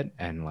voice it,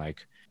 and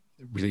like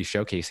really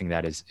showcasing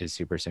that is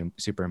super,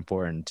 super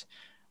important.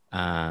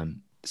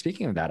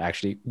 Speaking of that,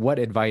 actually, what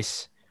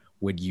advice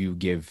would you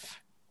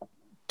give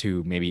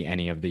to maybe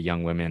any of the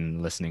young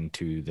women listening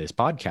to this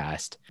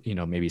podcast?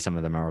 Maybe some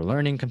of them are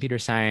learning computer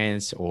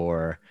science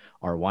or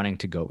are wanting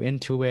to go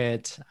into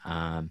it.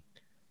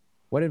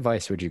 What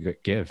advice would you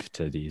give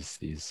to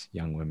these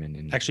young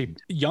women? Actually,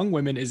 young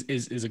women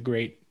is a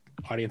great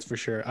audience for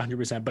sure,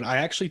 100%. But I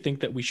actually think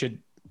that we should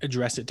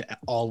address it to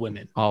all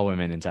women. All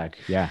women in tech,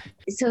 yeah.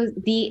 So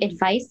the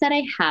advice that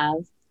I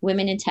have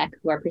women in tech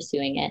who are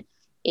pursuing it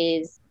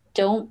is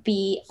don't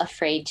be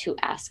afraid to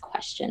ask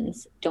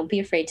questions. Don't be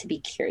afraid to be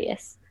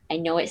curious. I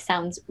know it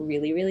sounds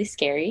really, really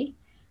scary,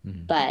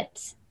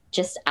 but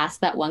just ask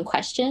that one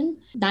question.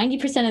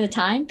 90% of the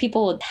time,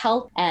 people will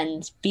help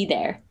and be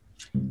there.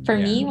 For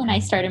me, when I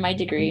started my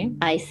degree,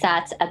 I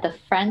sat at the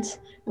front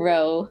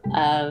row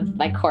of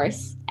my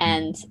course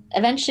and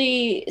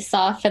eventually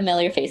saw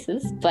familiar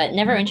faces, but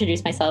never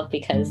introduced myself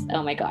because,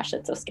 oh my gosh,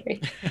 that's so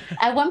scary.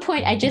 At one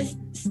point, I just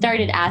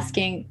started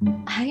asking,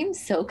 I am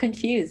so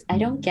confused. I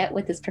don't get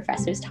what this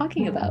professor is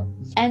talking about.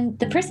 And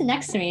the person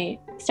next to me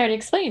started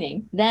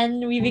explaining.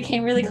 Then we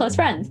became really close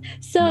friends.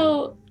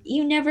 So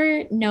you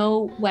never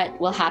know what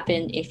will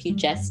happen if you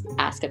just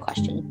ask a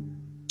question.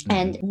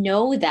 And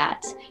know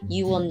that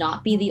you will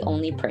not be the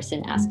only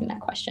person asking that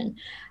question.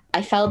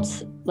 I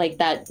felt like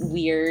that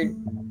weird,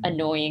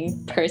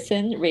 annoying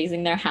person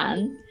raising their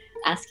hand,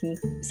 asking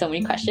so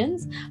many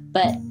questions.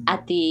 But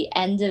at the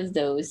end of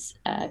those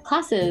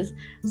classes,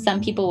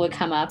 some people would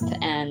come up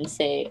and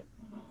say,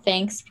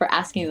 thanks for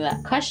asking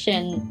that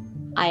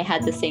question. I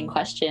had the same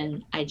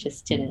question. I was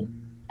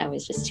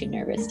just too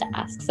nervous to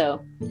ask.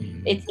 So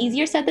it's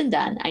easier said than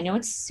done. I know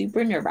it's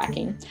super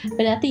nerve-wracking,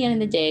 but at the end of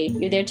the day,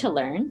 you're there to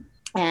learn.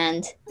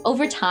 And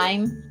over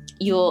time,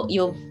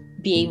 you'll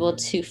be able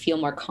to feel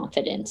more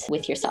confident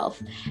with yourself.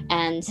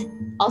 And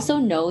also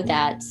know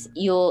that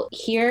you'll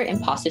hear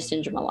imposter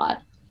syndrome a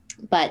lot.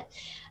 But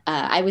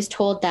I was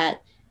told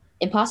that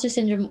imposter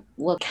syndrome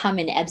will come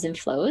in ebbs and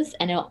flows,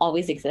 and it'll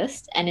always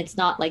exist. And it's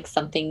not like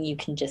something you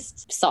can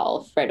just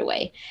solve right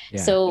away.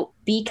 Yeah. So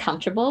be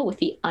comfortable with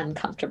the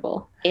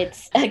uncomfortable.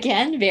 It's,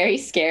 again, very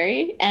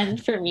scary.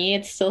 And for me,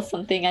 it's still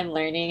something I'm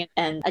learning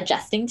and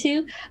adjusting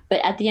to.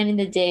 But at the end of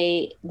the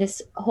day,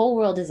 this whole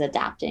world is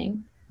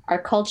adapting. Our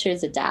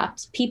cultures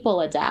adapt. People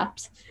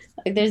adapt.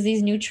 Like, there's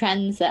these new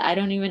trends that I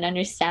don't even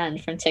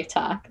understand from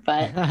TikTok.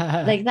 But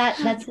like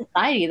that's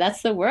society.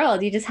 That's the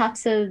world. You just have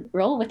to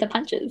roll with the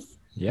punches.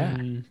 Yeah.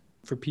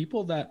 For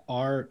people that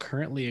are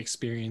currently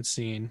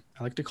experiencing,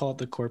 I like to call it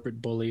the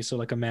corporate bully. So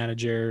like a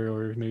manager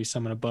or maybe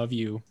someone above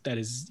you that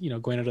is,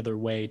 going out of their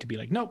way to be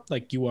like, nope,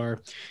 like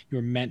you're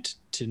meant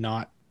to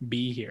not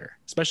be here.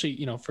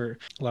 Especially, for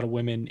a lot of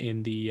women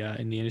in the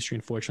industry,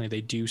 unfortunately,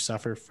 they do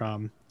suffer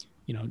from,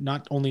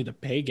 not only the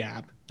pay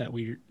gap that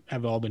we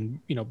have all been,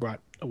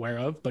 brought aware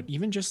of, but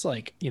even just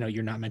like,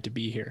 you're not meant to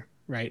be here.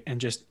 Right.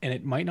 And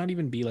it might not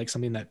even be like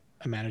something that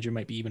a manager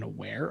might be even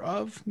aware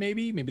of.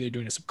 Maybe they're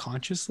doing it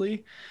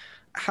subconsciously.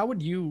 How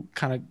would you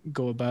kind of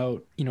go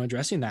about,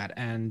 addressing that?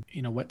 And,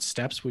 what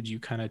steps would you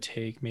kind of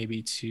take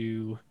maybe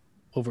to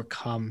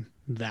overcome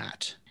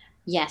that?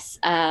 Yes.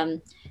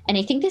 And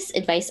I think this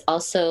advice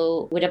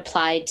also would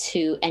apply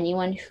to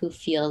anyone who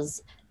feels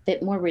a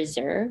bit more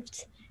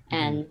reserved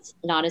and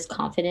not as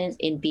confident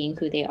in being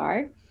who they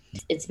are.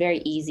 It's very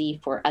easy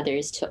for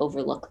others to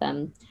overlook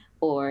them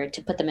or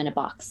to put them in a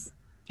box.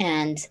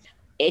 And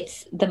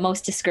it's the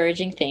most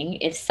discouraging thing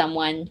if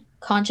someone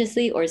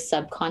consciously or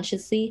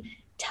subconsciously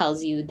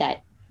tells you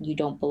that you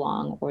don't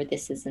belong or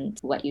this isn't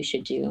what you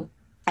should do.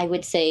 I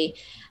would say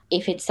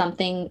if it's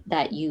something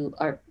that you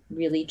are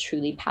really,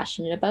 truly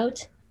passionate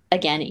about,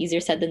 again, easier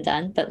said than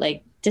done, but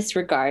like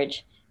disregard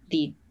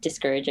the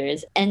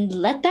discouragers and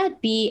let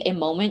that be a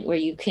moment where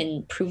you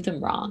can prove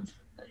them wrong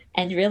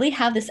and really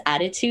have this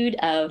attitude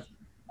of,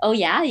 oh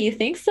yeah, you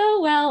think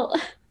so? Well,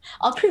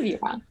 I'll prove you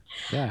wrong.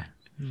 Yeah.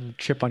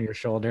 Chip on your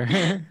shoulder.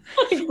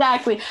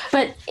 Exactly.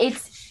 But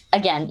it's,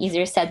 again,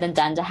 easier said than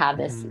done to have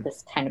this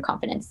kind of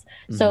confidence.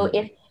 So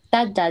if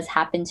that does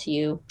happen to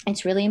you,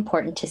 it's really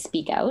important to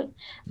speak out.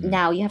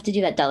 Now you have to do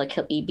that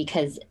delicately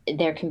because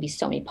there can be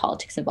so many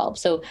politics involved.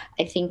 So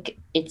I think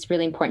it's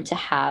really important to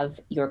have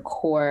your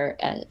core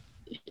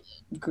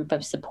group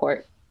of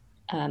support.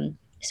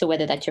 So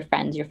whether that's your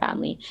friends, your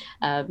family,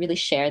 really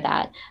share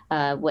that,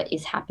 what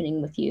is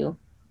happening with you.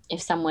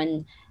 If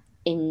someone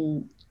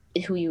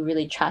who you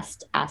really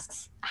trust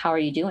asks, how are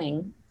you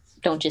doing?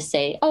 Don't just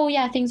say, oh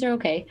yeah, things are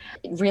okay.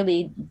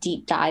 Really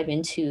deep dive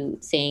into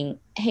saying,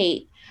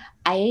 hey,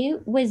 I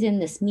was in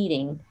this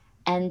meeting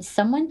and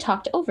someone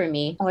talked over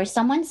me, or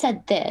someone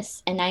said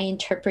this and I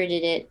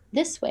interpreted it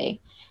this way.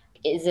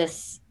 Is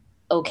this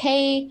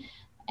okay?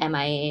 Am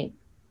I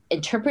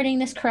interpreting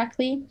this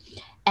correctly?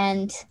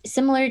 And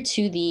similar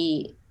to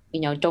the,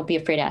 don't be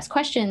afraid to ask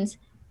questions,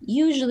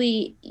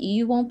 usually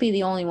you won't be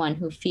the only one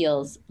who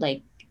feels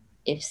like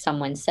if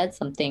someone said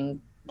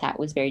something that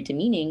was very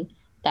demeaning,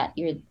 that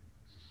you're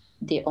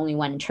the only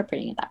one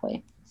interpreting it that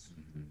way.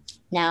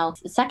 Now,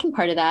 the second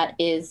part of that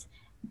is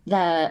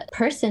the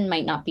person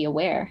might not be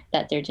aware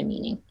that they're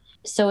demeaning.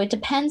 So it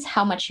depends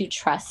how much you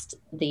trust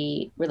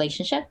the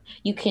relationship.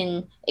 You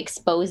can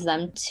expose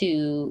them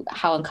to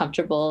how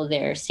uncomfortable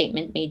their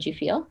statement made you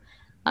feel.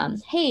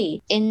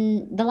 Hey,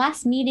 in the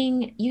last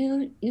meeting,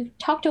 you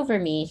talked over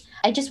me.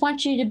 I just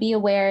want you to be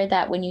aware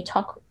that when you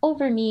talk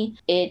over me,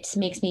 it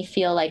makes me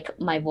feel like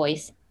my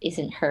voice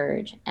isn't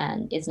heard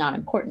and is not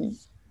important.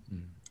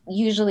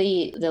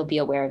 Usually they'll be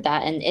aware of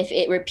that. And if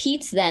it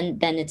repeats, then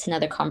it's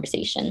another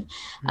conversation.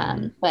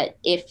 But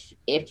if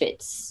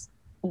it's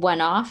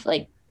one off,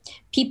 like,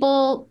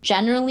 people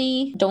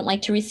generally don't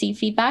like to receive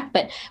feedback,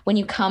 but when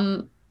you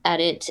come at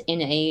it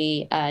in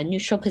a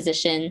neutral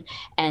position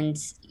and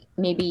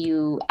maybe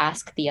you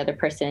ask the other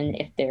person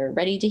if they're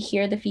ready to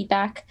hear the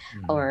feedback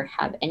or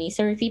have any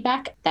sort of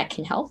feedback, that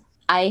can help.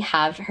 I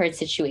have heard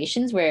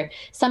situations where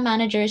some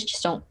managers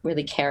just don't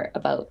really care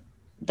about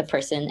the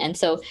person. And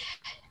so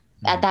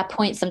at that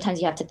point, sometimes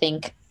you have to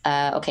think,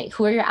 okay,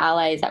 who are your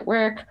allies at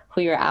work?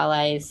 Who are your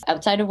allies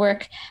outside of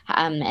work?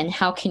 And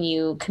how can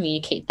you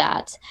communicate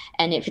that?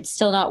 And if it's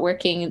still not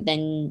working,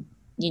 then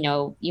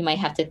you might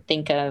have to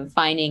think of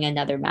finding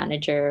another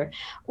manager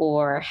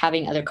or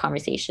having other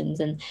conversations.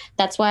 And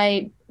that's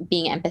why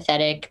being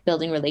empathetic,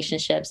 building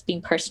relationships,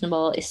 being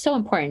personable is so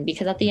important,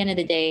 because at the end of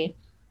the day,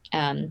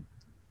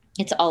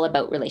 it's all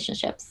about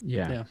relationships.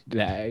 Yeah.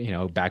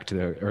 That, back to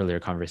the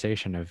earlier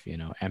conversation of,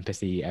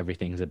 empathy,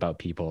 everything's about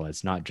people.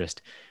 It's not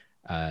just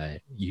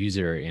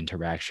user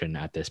interaction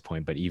at this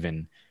point, but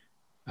even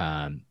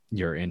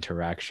your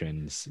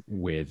interactions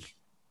with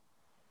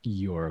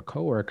your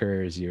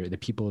coworkers, the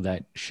people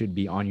that should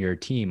be on your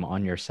team,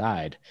 on your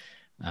side,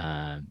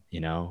 and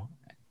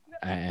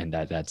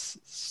that's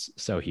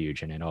so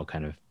huge, and it all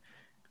kind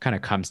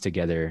of comes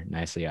together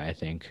nicely, I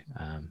think,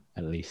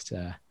 at least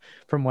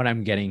from what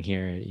I'm getting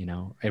here.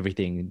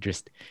 Everything,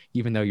 just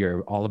even though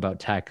you're all about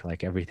tech,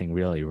 like, everything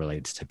really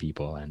relates to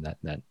people, and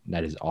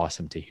that is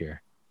awesome to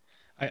hear.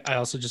 I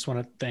also just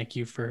want to thank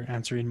you for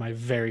answering my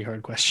very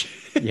hard question.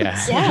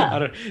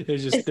 Yeah.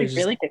 It's a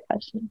really good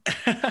question.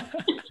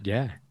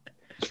 Yeah.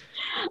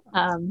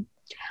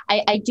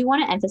 I do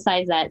want to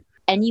emphasize that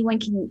anyone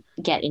can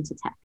get into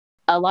tech.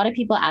 A lot of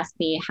people ask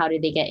me, how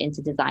did they get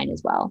into design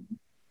as well?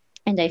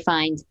 And I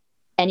find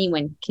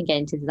anyone can get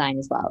into design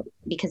as well,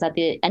 because at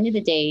the end of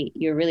the day,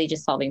 you're really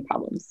just solving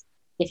problems.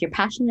 If you're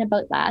passionate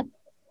about that,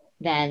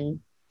 then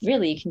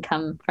really you can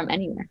come from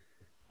anywhere.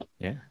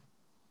 Yeah.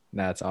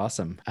 That's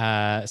awesome.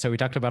 So we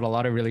talked about a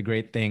lot of really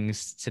great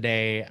things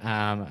today.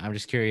 I'm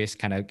just curious,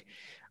 kind of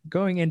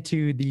going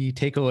into the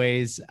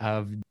takeaways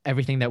of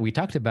everything that we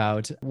talked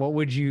about, what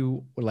would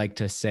you like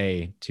to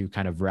say to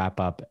kind of wrap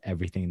up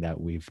everything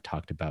that we've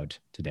talked about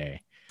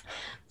today?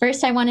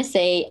 First, I want to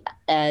say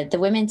the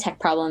women tech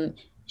problem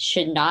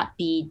should not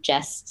be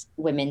just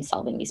women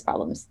solving these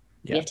problems.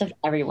 Yeah. We have to have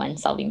everyone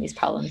solving these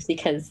problems,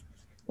 because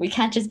we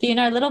can't just be in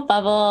our little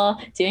bubble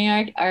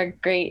doing our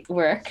great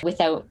work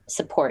without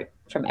support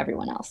from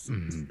everyone else.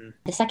 Mm-hmm.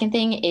 The second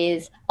thing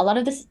is, a lot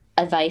of this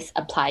advice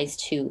applies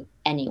to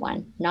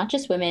anyone, not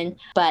just women,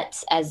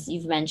 but as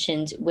you've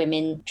mentioned,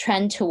 women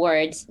trend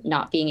towards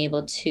not being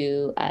able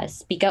to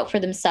speak out for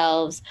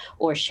themselves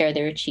or share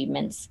their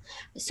achievements.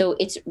 So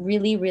it's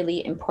really,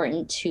 really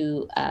important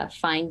to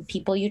find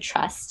people you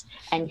trust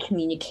and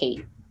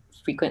communicate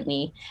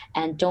frequently,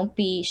 and don't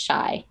be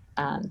shy.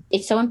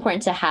 It's so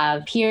important to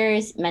have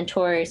peers,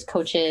 mentors,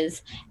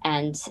 coaches,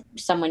 and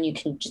someone you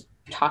can just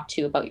talk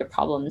to about your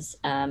problems,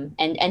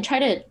 and try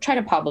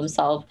to problem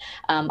solve.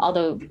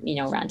 Although,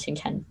 ranting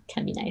can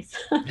be nice.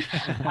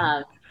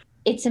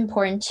 It's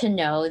important to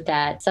know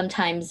that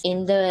sometimes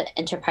in the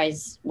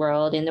enterprise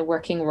world, in the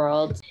working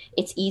world,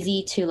 it's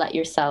easy to let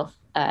yourself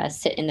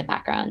sit in the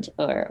background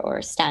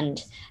or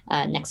stand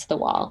next to the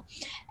wall.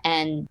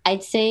 And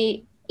I'd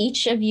say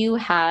each of you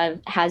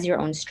has your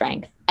own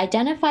strength.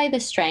 Identify the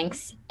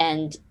strengths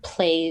and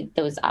play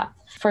those up.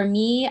 For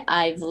me,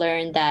 I've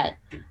learned that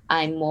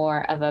I'm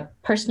more of a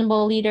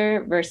personable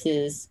leader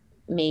versus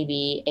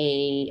maybe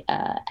a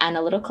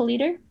analytical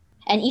leader.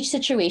 And each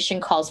situation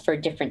calls for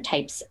different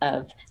types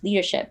of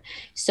leadership.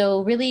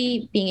 So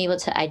really being able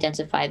to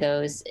identify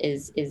those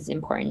is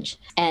important.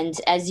 And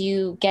as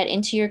you get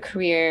into your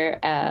career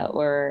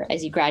or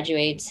as you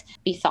graduate,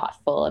 be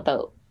thoughtful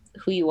about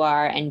who you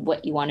are and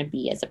what you want to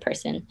be as a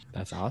person.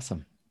 That's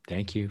awesome.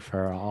 Thank you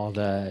for all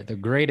the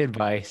great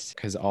advice,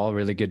 because all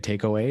really good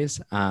takeaways.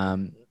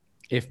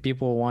 If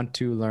people want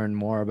to learn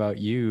more about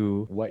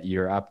you, what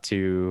you're up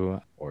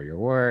to, or your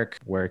work,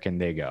 where can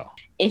they go?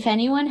 If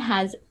anyone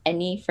has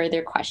any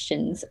further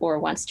questions or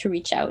wants to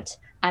reach out,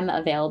 I'm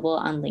available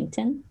on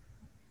LinkedIn.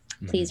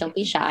 Please don't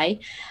be shy.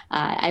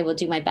 I will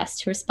do my best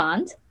to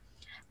respond.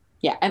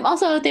 Yeah, I'm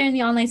also out there in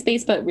the online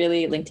space, but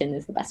really LinkedIn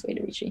is the best way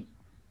to reach me.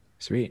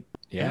 Sweet.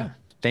 Yeah.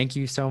 Thank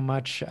you so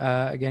much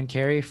again,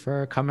 Carrie,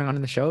 for coming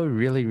on the show.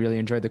 Really, really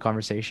enjoyed the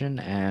conversation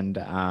and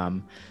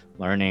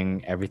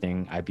learning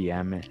everything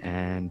IBM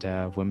and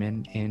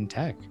women in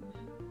tech.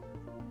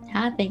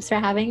 Thanks for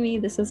having me.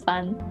 This was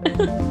fun.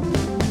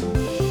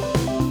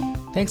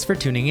 Thanks for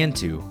tuning in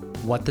to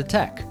What the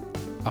Tech,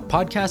 a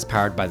podcast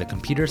powered by the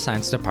Computer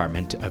Science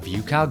Department of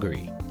U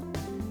Calgary.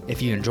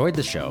 If you enjoyed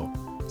the show,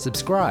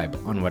 subscribe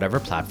on whatever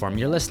platform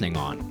you're listening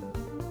on.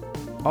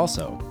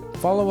 Also,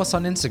 follow us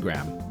on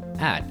Instagram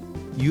at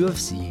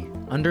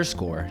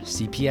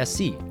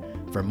UFC_CPSC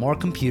for more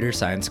computer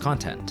science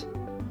content.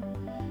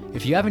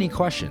 If you have any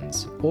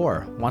questions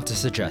or want to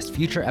suggest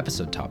future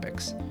episode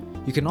topics,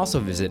 you can also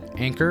visit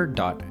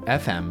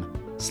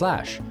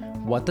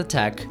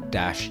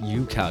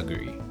anchor.fm/whatthetech-U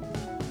Calgary.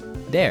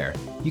 There,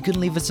 you can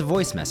leave us a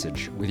voice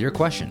message with your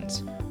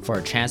questions for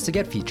a chance to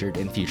get featured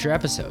in future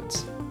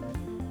episodes.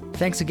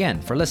 Thanks again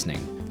for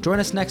listening. Join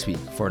us next week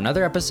for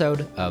another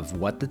episode of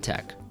What the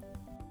Tech.